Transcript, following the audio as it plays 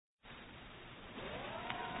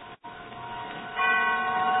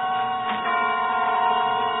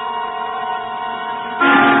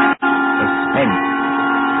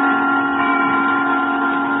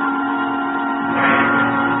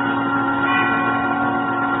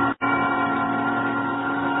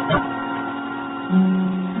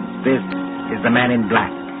the Man in Black.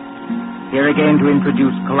 Here again to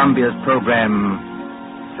introduce Columbia's program,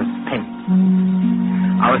 Suspense.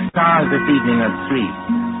 Our stars this evening are three.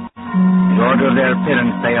 In order of their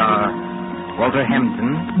appearance, they are Walter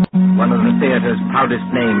Hampden, one of the theater's proudest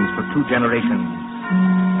names for 2 generations,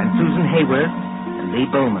 and Susan Hayward and Lee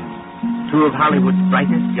Bowman, 2 of Hollywood's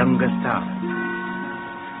brightest younger stars.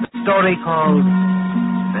 The story called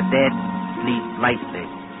The Dead Sleep Lightly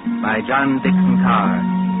by John Dickson Carr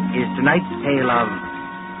is tonight's tale of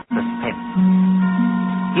Suspense.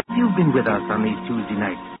 If you've been with us on these Tuesday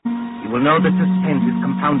nights, you will know that Suspense is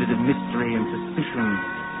compounded of mystery and suspicion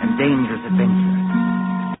and dangerous adventure.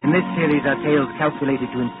 In this series are tales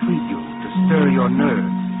calculated to intrigue you, to stir your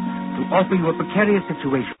nerves, to offer you a precarious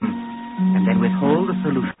situation, and then withhold the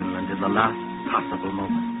solution until the last possible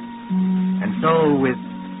moment. And so, with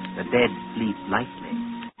The Dead Sleep Lightly,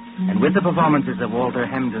 and with the performances of Walter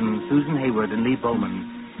Hampden, Susan Hayward, and Lee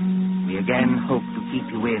Bowman, we again hope to keep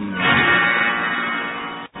you in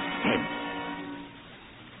suspense.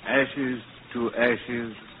 Ashes to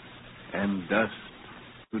ashes, and dust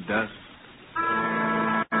to dust.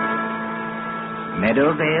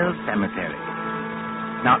 Meadowvale Cemetery,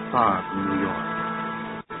 not far from New York.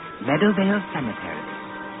 Meadowvale Cemetery,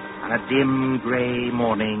 on a dim gray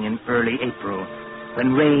morning in early April,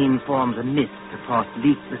 when rain forms a mist across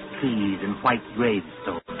leafless trees and white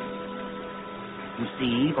gravestones. You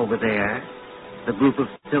see, over there, the group of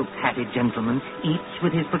silk-hatted gentlemen, each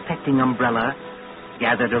with his protecting umbrella,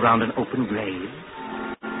 gathered around an open grave.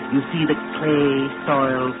 You see the clay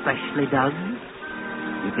soil freshly dug.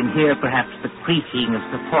 You can hear perhaps the creaking of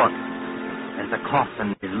support as the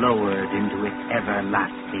coffin is lowered into its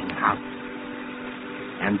everlasting house,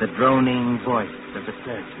 and the droning voice of the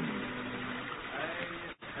clergyman.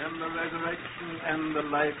 I am the resurrection and the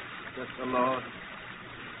life, saith the Lord.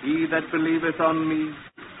 He that believeth on me,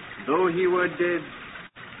 though he were dead,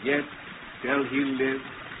 yet shall he live.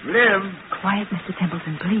 Live? Quiet, Mr.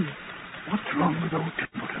 Templeton, please. What's wrong with old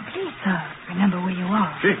Templeton? Please, sir, remember where you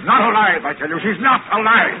are. She's not alive, I tell you. She's not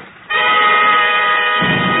alive.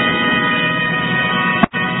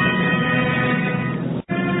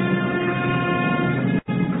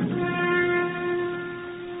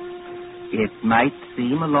 It might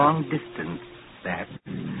seem a long distance, that,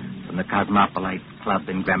 from the Cosmopolite Club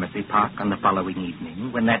in Gramercy Park on the following evening,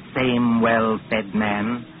 when that same well-fed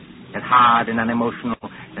man, as hard and unemotional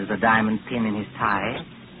as the diamond pin in his tie,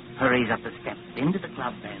 hurries up the steps into the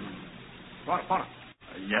club and... What?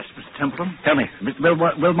 Yes, Mr. Templeton? Tell me, Mr.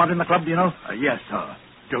 Wilmot in the club, do you know? Yes, sir.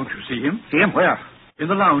 Don't you see him? See him? Where? In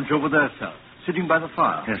the lounge over there, sir. Sitting by the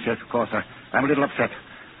fire. Yes, of course. I'm a little upset.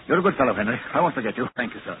 You're a good fellow, Henry. I won't forget you.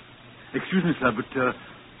 Thank you, sir. Excuse me, sir, but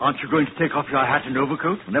aren't you going to take off your hat and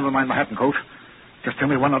overcoat? Never mind my hat and coat. Just tell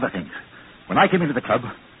me one other thing. When I came into the club,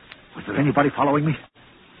 was there anybody following me?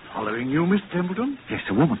 Following you, Mr. Templeton? Yes,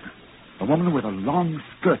 a woman. A woman with a long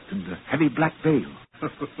skirt and a heavy black veil.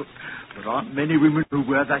 There aren't many women who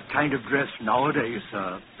wear that kind of dress nowadays,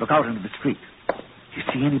 sir. Look out into the street. Do you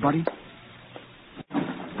see anybody?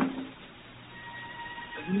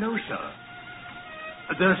 No, sir.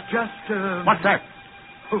 There's just... What's that?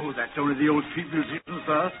 Oh, that's only the old street musician,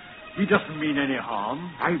 sir. He doesn't mean any harm.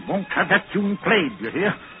 I won't have that tune played, you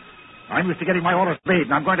hear? I'm used to getting my orders obeyed,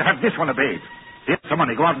 and I'm going to have this one obeyed. Here's some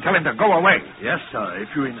money. Go out and tell him to go away. Yes, sir, if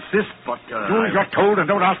you insist, but... Do as you're told and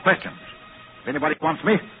don't ask questions. If anybody wants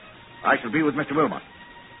me, I shall be with Mr. Wilmot.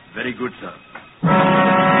 Very good, sir.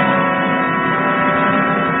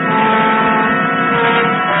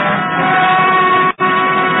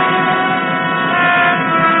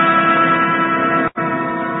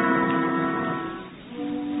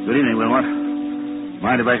 Good evening, Wilmot.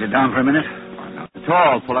 Mind if I sit down for a minute? Not at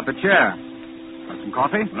all. Pull up a chair. Want some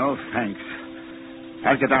coffee? No, thanks.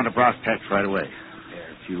 I'll get down to brass tacks right away.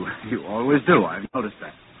 Yes, you always do. I've noticed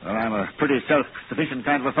that. Well, I'm a pretty self-sufficient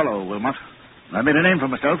kind of a fellow, Wilmot. I made a name for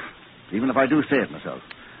myself, even if I do say it myself.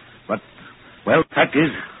 But, well, fact is,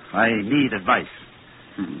 I need advice.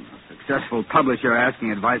 A successful publisher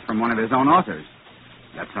asking advice from one of his own authors.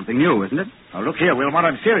 That's something new, isn't it? Now, look here, Wilmot,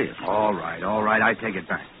 I'm serious. All right. I take it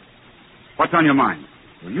back. What's on your mind?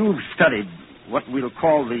 Well, you've studied what we'll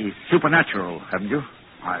call the supernatural, haven't you?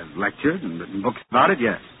 I've lectured and written books about it,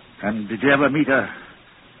 yes. And did you ever meet a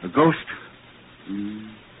ghost?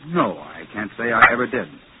 No, I can't say I ever did.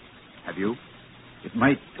 Have you? It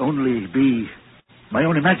might only be my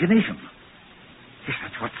own imagination. Yes,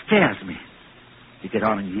 that's what scares me. You get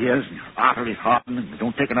on in years, and your arteries harden, and you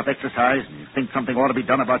don't take enough exercise, and you think something ought to be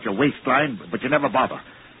done about your waistline, but you never bother.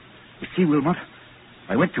 You see, Wilmot,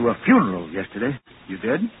 I went to a funeral yesterday. You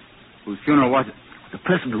did? Whose funeral was it? The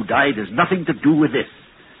person who died has nothing to do with this.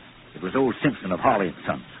 It was old Simpson of Harley and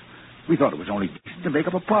Sons. We thought it was only decent to make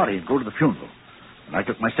up a party and go to the funeral. And I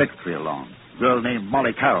took my secretary along, a girl named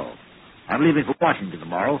Molly Carroll. I'm leaving for Washington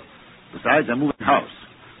tomorrow. Besides, I'm moving house.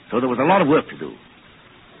 So there was a lot of work to do.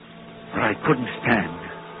 What I couldn't stand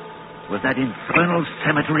was that infernal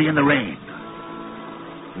cemetery in the rain.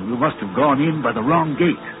 We must have gone in by the wrong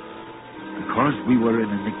gate, because we were in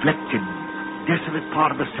a neglected, desolate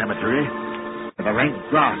part of the cemetery where the rank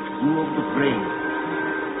grass grew over the grave.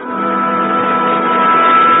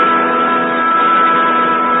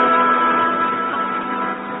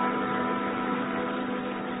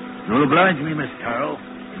 You'll oblige me, Miss Carroll,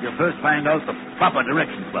 if you first find out the proper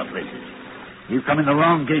directions to our places. You've come in the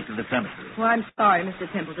wrong gate to the cemetery. Well, I'm sorry, Mr.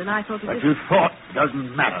 Templeton. I thought What you thought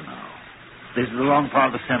doesn't matter now. This is the wrong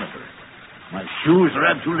part of the cemetery. My shoes are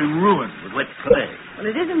absolutely ruined with wet clay. Well,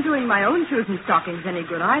 it isn't doing my own shoes and stockings any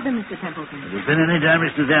good either, Mr. Templeton. If there's been any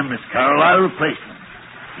damage to them, Miss Carroll, I'll replace them.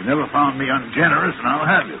 You never found me ungenerous, and I'll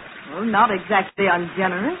have you. Well, not exactly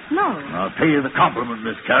ungenerous, no. I'll pay you the compliment,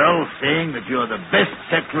 Miss Carroll, saying that you're the best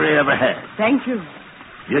secretary I ever had. Thank you.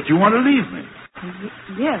 Yet you want to leave me.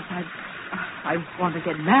 Yes, I want to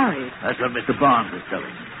get married. That's what Mr. Barnes was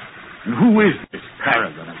telling me. And who is this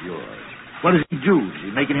paragon of yours? What does he do? Does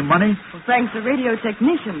he make any money? Well, Frank's a radio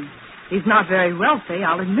technician. He's not very wealthy,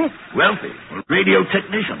 I'll admit. Wealthy? Well, radio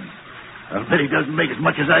technician. I'll bet he doesn't make as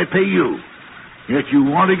much as I pay you. Yet you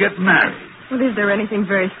want to get married. Well, is there anything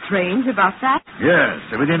very strange about that? Yes,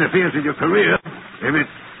 if it interferes with your career, if it...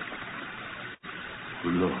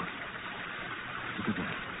 Good Lord. Look at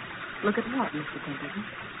that. Look at what, Mr. Templeton?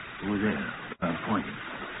 Over there. I'm pointing.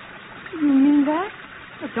 You mean that?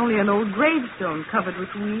 It's only an old gravestone covered with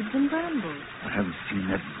weeds and brambles. I haven't seen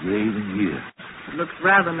that grave in years. It looks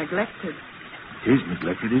rather neglected. It is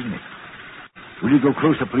neglected, isn't it? Will you go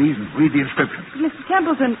closer, please, and read the inscription? Mr.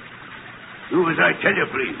 Templeton... Do as I tell you,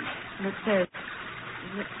 please. It says...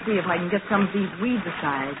 Let's see if I can get some of these weeds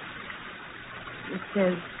aside. It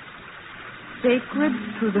says... Sacred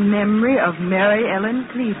to the memory of Mary Ellen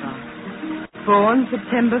Cleaver. Born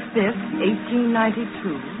September 5th,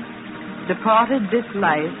 1892. Departed this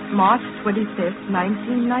life March 25th,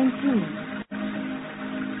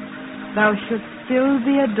 1919. Thou shouldst still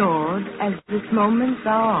be adored as this moment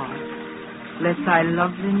thou art, lest thy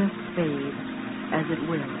loveliness fade as it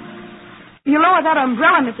will. You lower that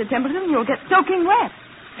umbrella, Mr. Templeton, you'll get soaking wet.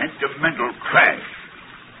 Sentimental trash.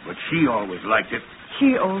 But she always liked it.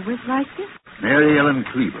 She always liked it? Mary Ellen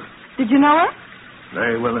Cleaver. Did you know her?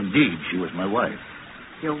 Very well indeed. She was my wife.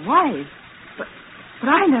 Your wife? But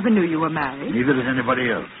I never knew you were married. Neither does anybody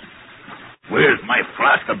else. Where's my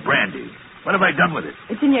flask of brandy? What have I done with it?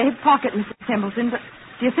 It's in your hip pocket, Mr. Templeton, but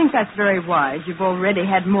do you think that's very wise? You've already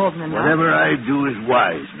had more than enough. Whatever I do is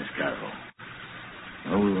wise, Miss Carroll.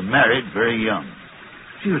 Well, we were married very young.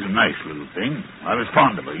 She was a nice little thing. I was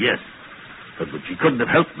fond of her, yes. But she couldn't have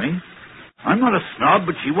helped me. I'm not a snob,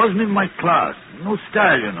 but she wasn't in my class. No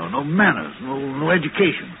style, you know, no manners, no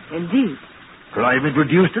education. Indeed. Could I have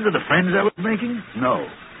introduced her to the friends I was making? No.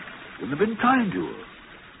 Wouldn't have been kind to her.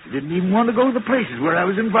 She didn't even want to go to the places where I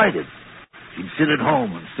was invited. She'd sit at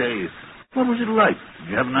home and say, what was it like? Did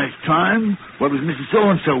you have a nice time? What was Mrs.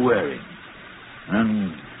 So-and-so wearing?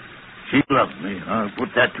 And she loved me. I'll put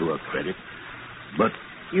that to her credit. But...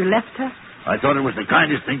 You left her? I thought it was the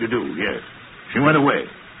kindest thing to do, yes. She went away.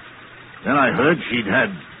 Then I heard she'd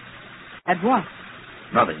had... Had what?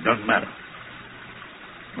 Nothing. Doesn't matter.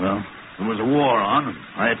 Well, there was a war on, and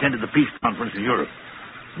I attended the peace conference in Europe.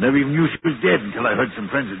 Never even knew she was dead until I heard some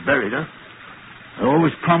friends had buried her. I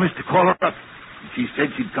always promised to call her up. She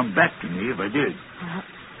said she'd come back to me if I did.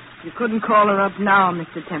 You couldn't call her up now,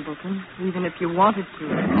 Mr. Templeton, even if you wanted to.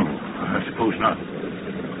 No, I suppose not.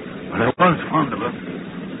 But I was fond of her.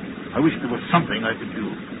 I wish there was something I could do.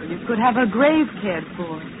 Well, you could have her grave cared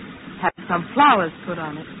for. Have some flowers put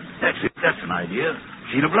on it. That's it. That's an idea.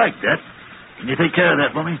 She'd have liked that. Can you take care of that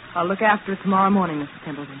for me? I'll look after it tomorrow morning, Mr.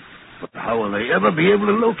 Templeton. But how will they ever be able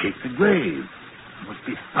to locate the grave? There must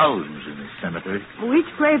be thousands in this cemetery. Well, each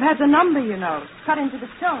grave has a number, you know, cut into the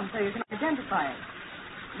stone so you can identify it.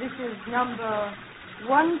 This is number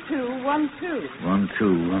 1212.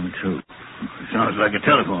 1212. It sounds like a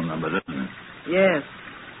telephone number, doesn't it? Yes,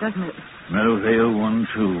 doesn't it? Meadow Vale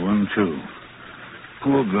 1212.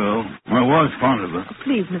 Poor girl. I was fond of her. Oh,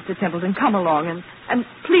 please, Mr. Templeton, come along and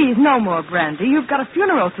please, no more brandy. You've got a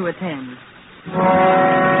funeral to attend.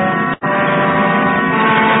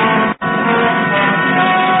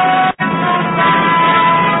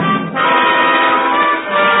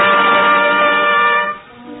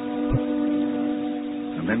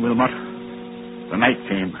 And then, Wilmot, the night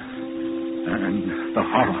came. And the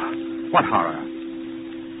horror. What horror?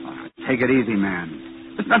 take it easy, man.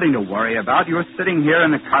 There's nothing to worry about. You're sitting here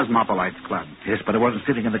in the Cosmopolites Club. Yes, but I wasn't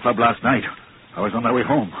sitting in the club last night. I was on my way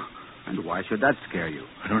home. And why should that scare you?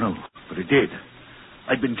 I don't know, but it did.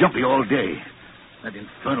 I'd been jumpy all day. That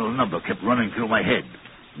infernal number kept running through my head.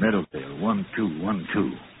 Meadowvale,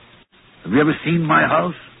 1212. Have you ever seen my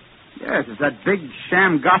house? Yes, it's that big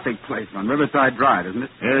sham Gothic place on Riverside Drive, isn't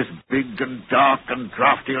it? Yes, big and dark and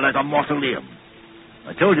drafty like a mausoleum.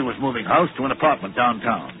 I told you it was moving house to an apartment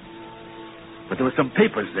downtown. But there were some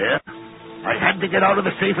papers there. I had to get out of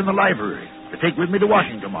the safe in the library to take with me to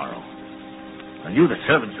Washington tomorrow. I knew the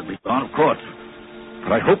servants would be gone, of course.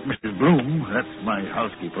 But I hoped Mrs. Bloom, that's my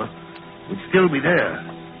housekeeper, would still be there.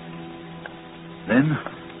 Then,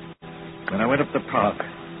 when I went up the park,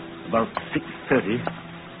 about 6:30...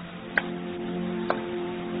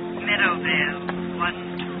 Meadowvale,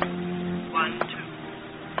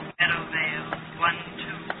 1212. Meadowvale,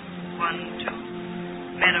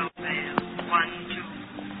 1212. Meadowvale,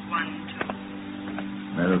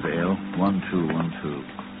 1212. Meadowvale, 1212.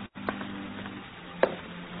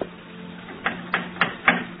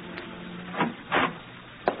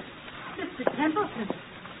 Mr. Templeton,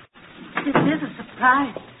 this is a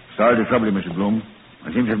surprise. Sorry to trouble you, Mrs. Bloom.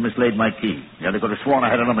 I seem to have mislaid my key. The other could have sworn I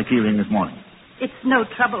had it on my key ring this morning. It's no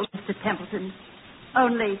trouble, Mr. Templeton.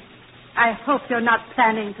 Only, I hope you're not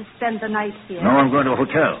planning to spend the night here. No, I'm going to a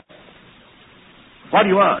hotel. Why do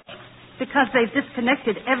you ask? Because they've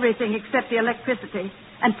disconnected everything except the electricity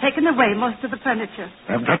and taken away most of the furniture.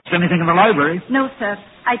 I haven't touched anything in the library. No, sir.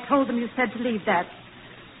 I told them you said to leave that.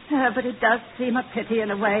 But it does seem a pity in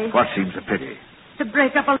a way. What seems a pity? To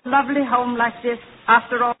break up a lovely home like this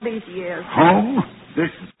after all these years. Home?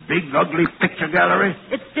 This big, ugly picture gallery?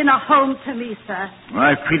 It's been a home to me, sir.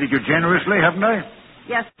 I've treated you generously, haven't I?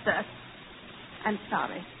 Yes, sir. I'm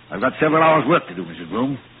sorry. I've got several hours' work to do, Mrs.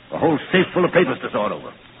 Bloom. A whole safe full of papers to sort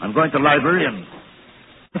over. I'm going to the library and...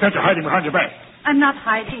 What's that you're hiding behind your back? I'm not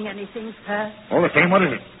hiding anything, sir. All the same, what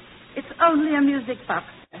is it? It's only a music box,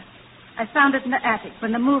 sir. I found it in the attic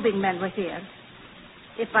when the moving men were here.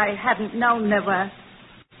 If I hadn't known there were,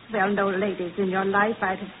 well, no ladies in your life,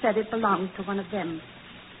 I'd have said it belonged to one of them.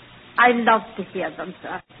 I love to hear them,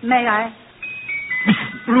 sir. May I?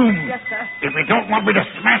 Mrs. Bloom. Yes, sir. If you don't want me to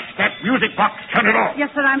smash that music box, turn it off.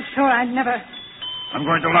 Yes, sir, I'm sure I never... I'm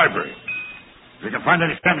going to the library. If you can find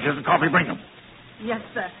any sandwiches and coffee, bring them. Yes,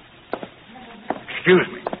 sir. Excuse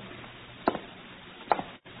me.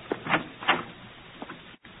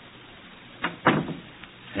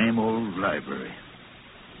 Same old library.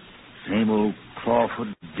 Same old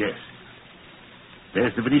clawfoot desk.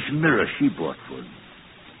 There's the Venetian mirror she bought for him.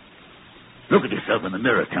 Look at yourself in the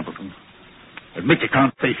mirror, Templeton. Admit you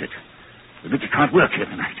can't face it. Admit you can't work here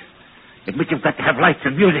tonight. Admit you've got to have lights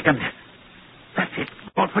and music and... That's it.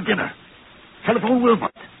 Go out for dinner. Telephone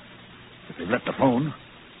Wilmot. If they've left the phone...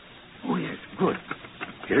 Oh, yes, good.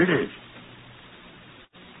 Here it is.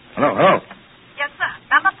 Hello. Yes, sir.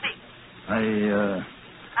 Number, please.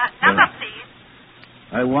 Number, please.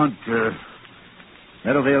 I want,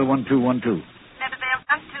 Meadowvale 1212. Meadowvale,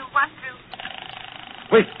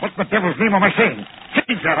 1212. Wait, what the devil's name am I saying?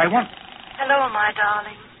 Change that, I want... Hello, my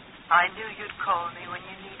darling. I knew you'd call me when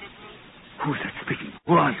you needed me. Who's that speaking?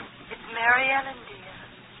 Who are you? It's Mary Ellen, dear.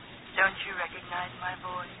 Don't you recognize my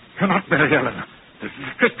voice? You're not Mary Ellen. This is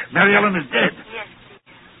trick. Mary Ellen is dead. Yes, dear.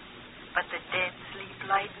 But the dead sleep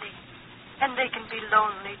lightly, and they can be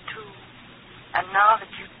lonely, too. And now that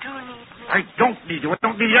you do need me... I don't need you. I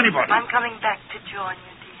don't need anybody. I'm coming back to join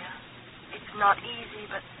you, dear. It's not easy,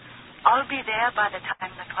 but I'll be there by the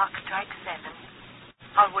time the clock strikes 7.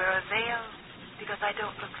 I'll wear a veil because I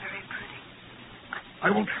don't look very pretty. I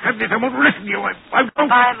won't have this. I won't listen to you. I won't...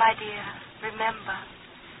 Bye, my dear. Remember,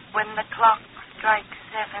 when the clock strikes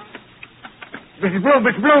 7... Mrs. Bloom,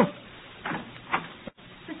 Mrs. Bloom!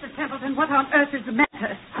 Mr. Templeton, what on earth is the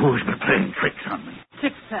matter? Who's been playing tricks on me?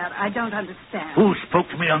 Tricks, sir, I don't understand. Who spoke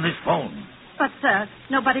to me on this phone? But, sir,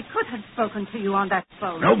 nobody could have spoken to you on that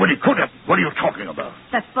phone. Nobody could have. What are you talking about?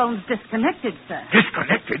 That phone's disconnected, sir.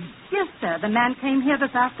 Disconnected? Yes, sir. The man came here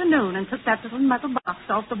this afternoon and took that little metal box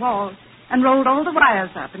off the wall and rolled all the wires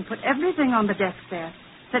up and put everything on the desk there.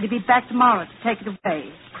 Said he'd be back tomorrow to take it away.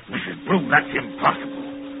 Mrs. Bloom, that's impossible.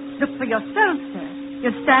 Look for yourself, sir.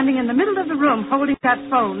 You're standing in the middle of the room holding that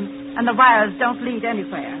phone, and the wires don't lead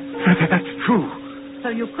anywhere. That's true. So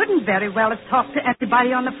you couldn't very well have talked to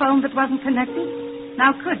anybody on the phone that wasn't connected?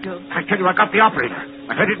 Now, could you? I tell you, I got the operator.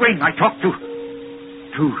 I heard it ring. I talked to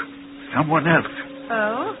someone else.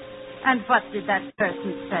 Oh? And what did that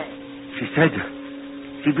person say? She said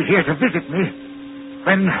she'd be here to visit me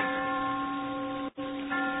when...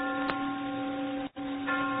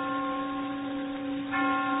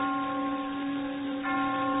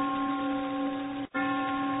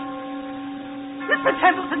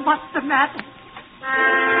 Matt.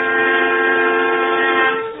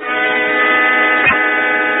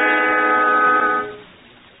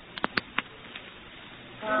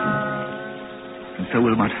 And so,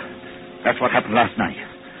 Wilmot, that's what happened last night.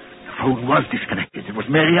 The phone was disconnected. It was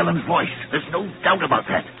Mary Ellen's voice. There's no doubt about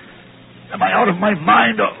that. Am I out of my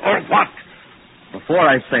mind or what? Before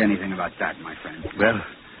I say anything about that, my friend. Well?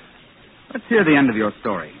 Let's hear the end of your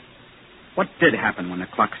story. What did happen when the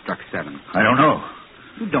clock struck 7? I don't know.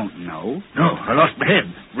 You don't know? No, I lost my head.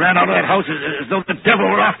 Ran out of that house as though the devil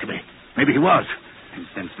were after me. Maybe he was. And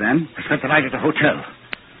since then? I spent the night at the hotel.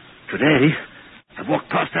 Today, I've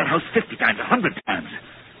walked past that house 50 times, 100 times,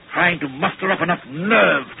 trying to muster up enough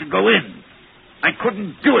nerve to go in. I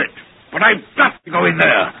couldn't do it, but I've got to go in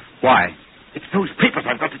there. Why? It's those papers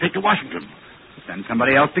I've got to take to Washington. Send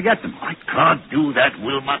somebody else to get them. I can't do that,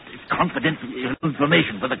 Wilmot. It's confidential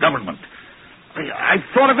information for the government. I've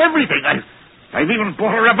thought of everything. I've even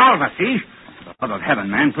bought a revolver, see? For the love of heaven,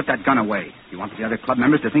 man, put that gun away. You want the other club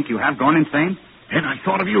members to think you have gone insane? Then I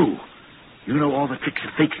thought of you. You know all the tricks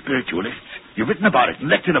of fake spiritualists. You've written about it and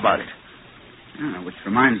lectured about it. Which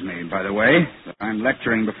reminds me, by the way, that I'm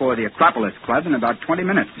lecturing before the Acropolis Club in about 20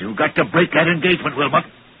 minutes. You've got to break that engagement, Wilmot.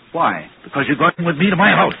 Why? Because you're going with me to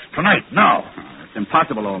my house tonight, now. It's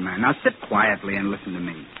impossible, old man. Now sit quietly and listen to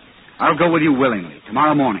me. I'll go with you willingly,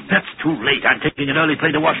 tomorrow morning. That's too late. I'm taking an early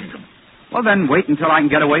plane to Washington. Well, then wait until I can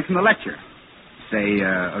get away from the lecture. Say,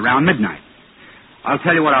 around midnight. I'll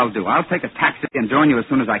tell you what I'll do. I'll take a taxi and join you as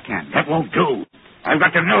soon as I can. That won't do. I've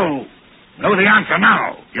got to know the answer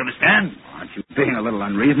now. You understand? Aren't you being a little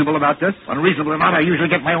unreasonable about this? Unreasonable or not, I usually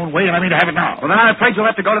get my own way, and I mean to have it now. Well, then I'm afraid you'll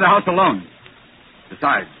have to go to the house alone.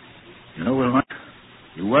 Besides... You know, Wilmot,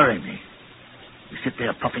 you worry me. You sit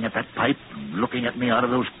there puffing at that pipe and looking at me out of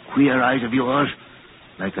those queer eyes of yours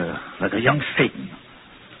like a young Satan.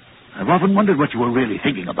 I've often wondered what you were really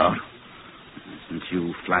thinking about. Since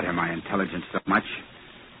you flatter my intelligence so much,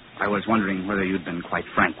 I was wondering whether you'd been quite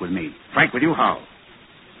frank with me. Frank with you? How?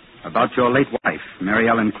 About your late wife, Mary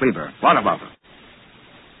Ellen Cleaver. What about her?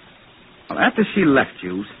 Well, after she left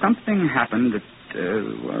you, something happened that,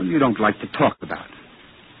 you don't like to talk about.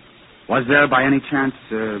 Was there, by any chance,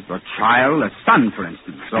 a child, a son, for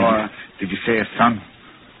instance, or... Did you say a son?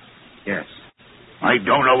 Yes. I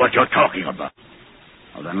don't know what you're talking about.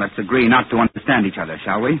 Well, then let's agree not to understand each other,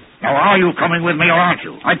 shall we? Now, are you coming with me or aren't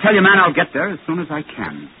you? I tell you, man, I'll get there as soon as I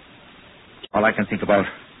can. All I can think about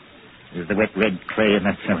is the wet red clay in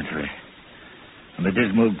that cemetery, and the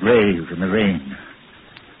dismal grave in the rain,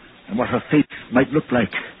 and what her face might look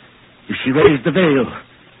like if she raised the veil.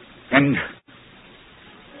 And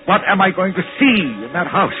what am I going to see in that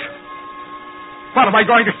house? What am I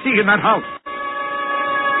going to see in that house?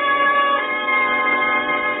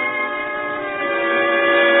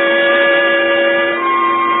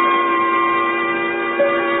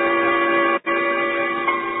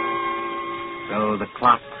 So the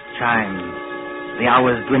clock chimes, the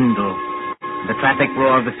hours dwindle, the traffic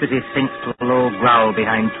roar of the city sinks to a low growl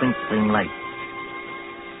behind twinkling lights.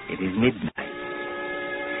 It is midnight.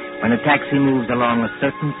 When a taxi moves along a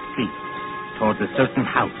certain street towards a certain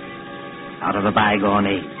house out of a bygone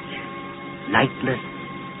age, lightless,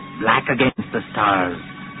 black against the stars,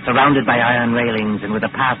 surrounded by iron railings and with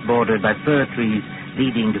a path bordered by fir trees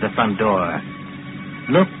leading to the front door,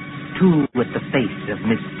 look, too, with the face of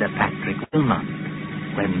Mr. Patrick Wilmot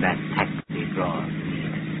when that taxi draws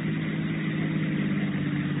near.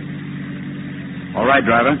 All right,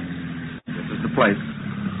 driver. This is the place.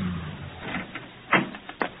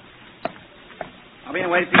 I'll be in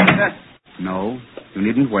wait for you, sir. No, you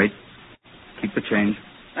needn't wait. Keep the change.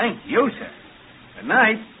 Thank you, sir. Good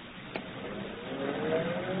night.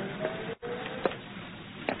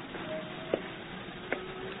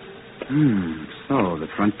 So the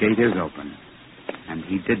front gate is open. And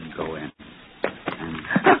he did go in. And...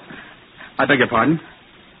 I beg your pardon.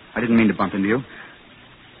 I didn't mean to bump into you.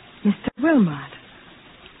 Mr. Wilmot.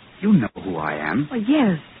 You know who I am. Oh,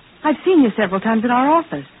 yes. I've seen you several times in our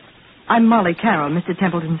office. I'm Molly Carroll, Mr.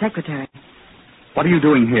 Templeton's secretary. What are you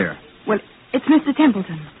doing here? Well, it's Mr.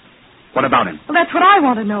 Templeton. What about him? Well, that's what I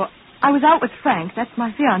want to know. I was out with Frank, that's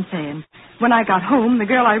my fiancé, and when I got home, the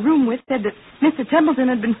girl I room with said that Mr. Templeton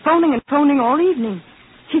had been phoning and phoning all evening.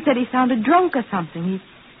 She said he sounded drunk or something.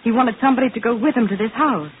 He wanted somebody to go with him to this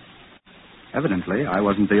house. Evidently, I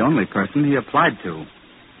wasn't the only person he applied to.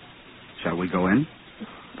 Shall we go in?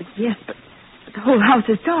 But yes, but the whole house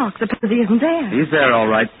is dark. The Patsy isn't there. He's there, all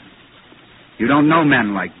right. You don't know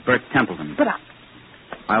men like Bert Templeton. But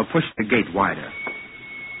I'll push the gate wider.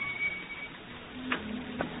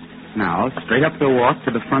 Now, straight up the walk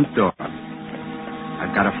to the front door.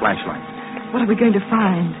 I've got a flashlight. What are we going to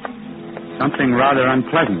find? Something rather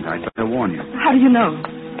unpleasant, I'd better warn you. How do you know?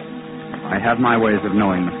 I have my ways of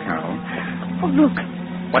knowing, Miss Carroll. Oh, look.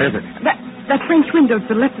 What is it? That French window to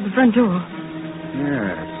the left of the front door.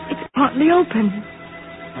 Yes. It's partly open.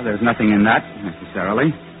 Well, there's nothing in that, necessarily.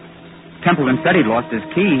 Templeton said he'd lost his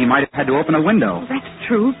key. He might have had to open a window. Oh, that's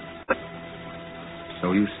true. But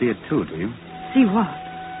So you see it, too, do you? see what?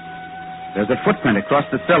 There's a footprint across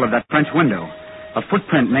the sill of that French window. A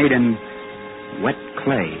footprint made in wet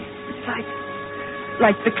clay. It's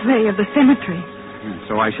like the clay of the cemetery.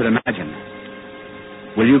 So I should imagine.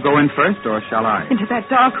 Will you go in first, or shall I? Into that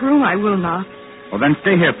dark room, I will not. Well, then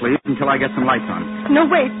stay here, please, until I get some lights on. No,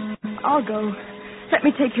 wait. I'll go. Let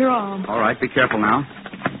me take your arm. All right, be careful now.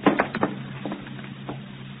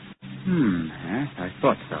 Yes, I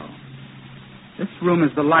thought so. This room is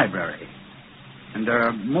the library. And there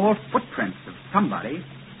are more footprints of somebody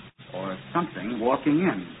or something walking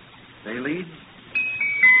in. They lead...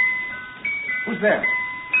 Who's there?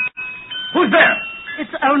 Who's there?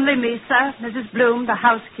 It's only me, sir. Mrs. Bloom, the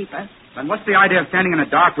housekeeper. Then what's the idea of standing in a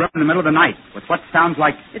dark room in the middle of the night with what sounds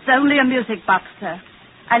like... It's only a music box, sir.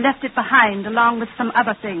 I left it behind along with some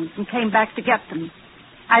other things and came back to get them.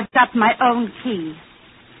 I've got my own key.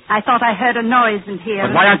 I thought I heard a noise in here.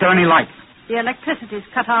 But why aren't there any lights? The electricity's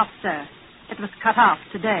cut off, sir. It was cut off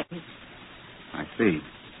today. I see.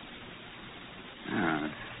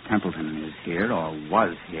 Templeton is here, or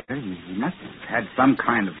was here. He must have had some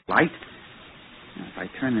kind of light. If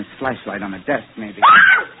I turn this flashlight on the desk, maybe...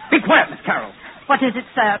 Be quiet, Miss Carroll. What is it,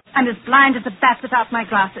 sir? I'm as blind as a bat without my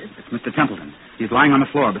glasses. It's Mr. Templeton. He's lying on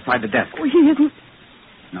the floor beside the desk. Oh, he isn't.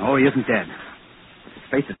 No, he isn't dead. His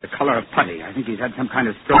face is the color of putty. I think he's had some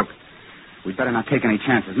kind of stroke. We'd better not take any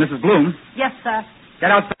chances. Mrs. Bloom? Yes, sir.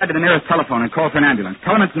 Get outside to the nearest telephone and call for an ambulance.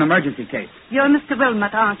 Tell him it's an emergency case. You're Mr.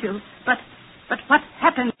 Wilmot, aren't you? But what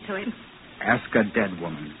happened to him? Ask a dead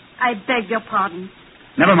woman. I beg your pardon.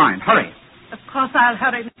 Never mind. Hurry. Of course I'll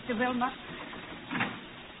hurry, Mr. Wilmot.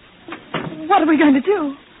 What are we going to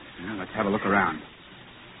do? Now, let's have a look around.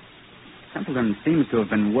 Templeton seems to have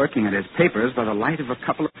been working at his papers by the light of a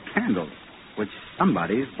couple of candles, which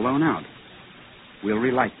somebody's blown out. We'll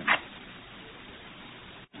relight them.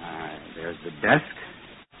 There's the desk.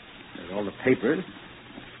 There's all the papers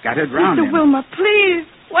scattered round Mr. him. Wilmot, please.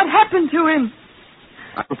 What happened to him?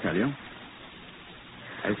 I'll tell you.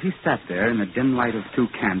 As he sat there in the dim light of two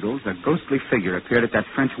candles, a ghostly figure appeared at that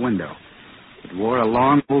French window. It wore a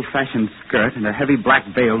long, old-fashioned skirt and a heavy black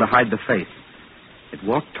veil to hide the face. It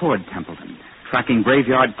walked toward Templeton, tracking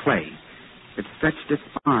graveyard clay. It stretched its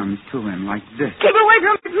arms to him like this. Keep away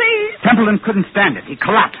from me, please. Templeton couldn't stand it. He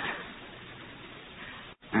collapsed.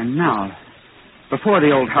 And now, before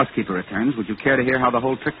the old housekeeper returns, would you care to hear how the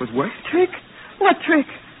whole trick was worked? Trick? What trick?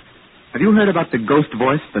 Have you heard about the ghost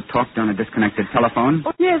voice that talked on a disconnected telephone?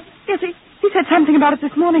 Oh, yes. He said something about it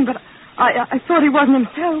this morning, but I thought he wasn't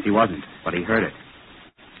himself. He wasn't, but he heard it.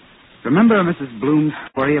 Remember Mrs. Bloom's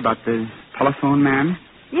story about the telephone man?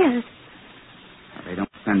 Yes. Well, they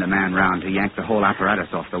don't send a man round to yank the whole apparatus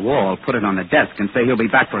off the wall, put it on the desk, and say he'll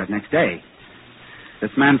be back for it next day.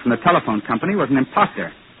 This man from the telephone company was an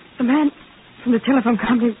imposter. The man from the telephone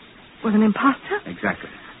company was an imposter? Exactly.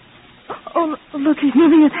 Oh, look, he's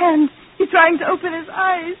moving his hand. He's trying to open his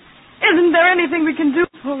eyes. Isn't there anything we can do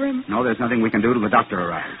for him? No, there's nothing we can do till the doctor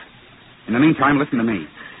arrives. In the meantime, listen to me.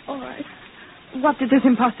 All right. What did this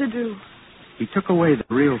imposter do? He took away the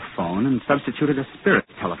real phone and substituted a spirit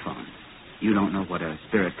telephone. You don't know what a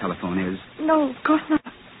spirit telephone is? No, of course not.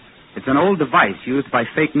 It's an old device used by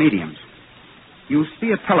fake mediums. You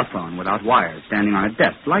see a telephone without wires standing on a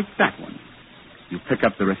desk, like that one. You pick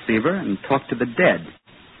up the receiver and talk to the dead.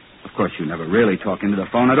 Of course, you never really talk into the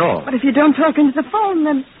phone at all. But if you don't talk into the phone,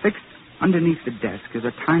 then... Fixed underneath the desk is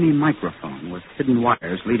a tiny microphone with hidden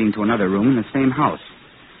wires leading to another room in the same house.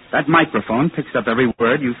 That microphone picks up every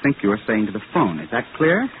word you think you're saying to the phone. Is that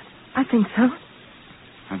clear? I think so.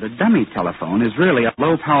 Now, the dummy telephone is really a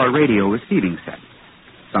low-power radio receiving set.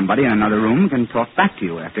 Somebody in another room can talk back to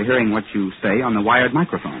you after hearing what you say on the wired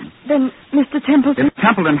microphone. Then, Mr. Templeton... If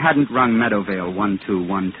Templeton hadn't rung Meadowvale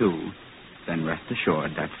 1212, then rest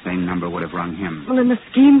assured that same number would have rung him. Well, then the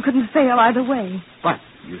scheme couldn't fail either way. But,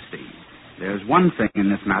 you see, there's one thing in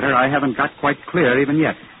this matter I haven't got quite clear even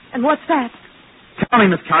yet. And what's that? Tell me,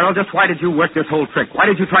 Miss Carroll, just why did you work this whole trick? Why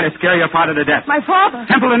did you try to scare your father to death? My father.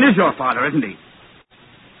 Templeton is your father, isn't he?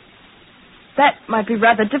 That might be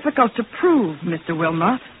rather difficult to prove, Mr.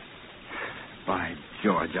 Wilmot. By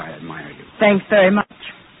George, I admire you. Thanks very much.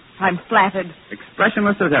 I'm flattered.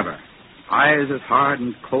 Expressionless as ever. Eyes as hard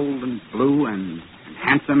and cold and blue and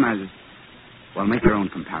handsome as... Well, make your own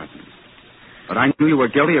comparisons. But I knew you were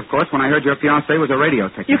guilty, of course, when I heard your fiancé was a radio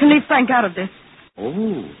technician. You can leave Frank out of this.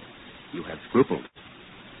 Oh, you have scruples.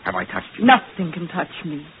 Have I touched you? Nothing can touch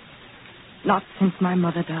me. Not since my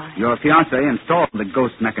mother died. Your fiancé installed the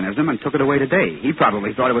ghost mechanism and took it away today. He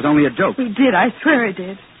probably thought it was only a joke. He did. I swear he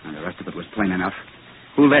did. And the rest of it was plain enough.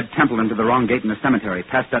 Who led Templeton to the wrong gate in the cemetery,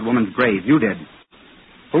 past that woman's grave? You did.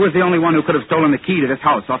 Who was the only one who could have stolen the key to this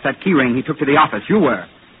house off that key ring he took to the office? You were.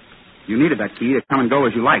 You needed that key to come and go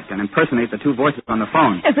as you liked and impersonate the two voices on the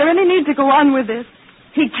phone. Is there any need to go on with this?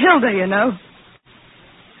 He killed her, you know.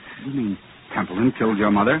 You mean Templeton killed your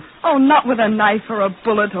mother? Oh, not with a knife or a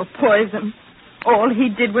bullet or poison. All he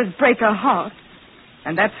did was break her heart.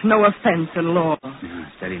 And that's no offense in law. Yeah,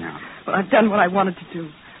 steady now. Well, I've done what I wanted to do.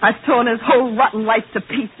 I've torn his whole rotten life to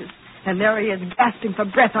pieces. And there he is, gasping for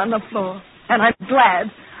breath on the floor. And I'm glad.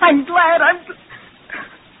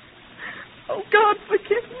 Oh, God,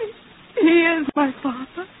 forgive me. He is my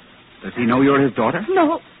father. Does he know you're his daughter?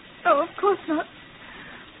 No, of course not.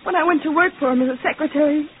 When I went to work for him as a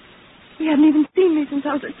secretary, he hadn't even seen me since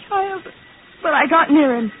I was a child. But I got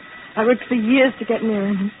near him. I worked for years to get near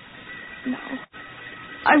him. No,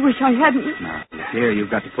 I wish I hadn't. Now, here,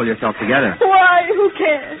 you've got to pull yourself together. Why? Who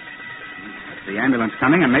cares? That's the ambulance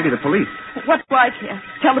coming and maybe the police. What do I care?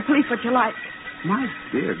 Tell the police what you like. My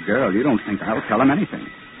dear girl, you don't think I'll tell them anything.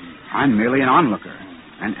 I'm merely an onlooker.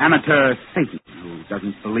 An amateur Satan who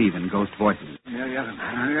doesn't believe in ghost voices. Mary Ellen.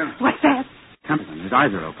 What's that? Templeton, his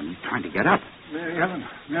eyes are open. He's trying to get up. Mary Ellen.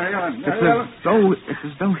 It's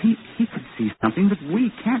as though he could see something that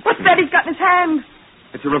we can't What's see. that he's got in his hand?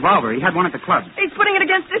 It's a revolver. He had one at the club. He's putting it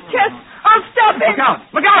against his chest. I'll stop him. Look out!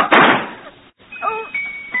 Look out! Oh,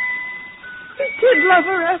 he did love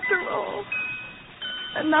her after all.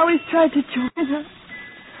 And now he's tried to join her.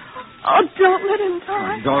 Oh, don't let him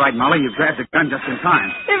die. He's all right, Molly. You grabbed the gun just in time.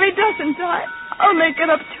 If he doesn't die, I'll make it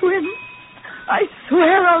up to him. I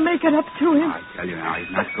swear I'll make it up to him. I tell you now, he's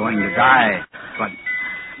not going to die. But...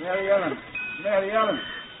 Mary Ellen.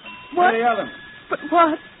 What? Mary Ellen. But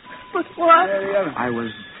what? Mary Ellen. I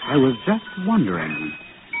was just wondering.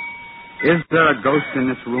 Is there a ghost in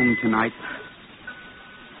this room tonight?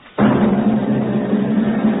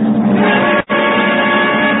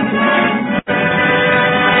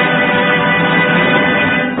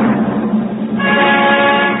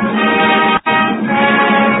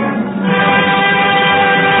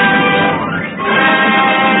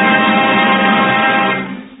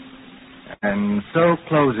 And so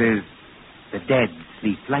closes The Dead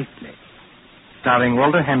Sleep Lightly, starring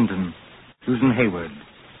Walter Hampden, Susan Hayward,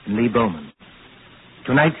 and Lee Bowman.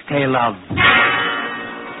 Tonight's tale of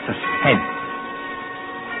Suspense.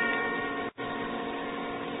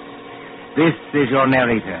 This is your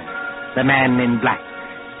narrator, the man in black,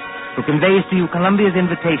 who conveys to you Columbia's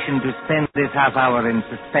invitation to spend this half hour in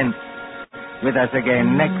suspense with us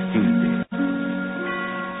again next Tuesday.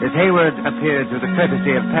 Miss Hayward appeared through the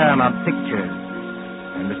courtesy of Paramount Pictures,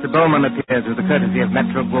 and Mr. Bowman appears through the courtesy of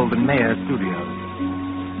Metro-Goldwyn-Mayer Studios.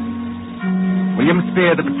 William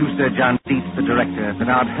Spear, the producer, John Dietz, the director,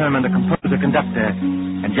 Bernard Herrmann, the composer-conductor,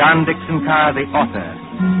 and John Dickson Carr, the author,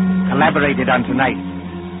 collaborated on tonight's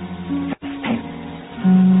Suspense.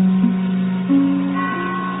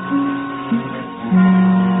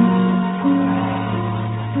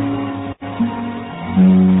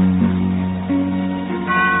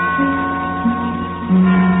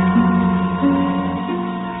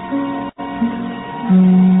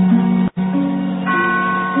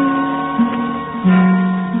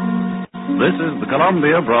 This is the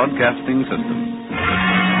Columbia Broadcasting System.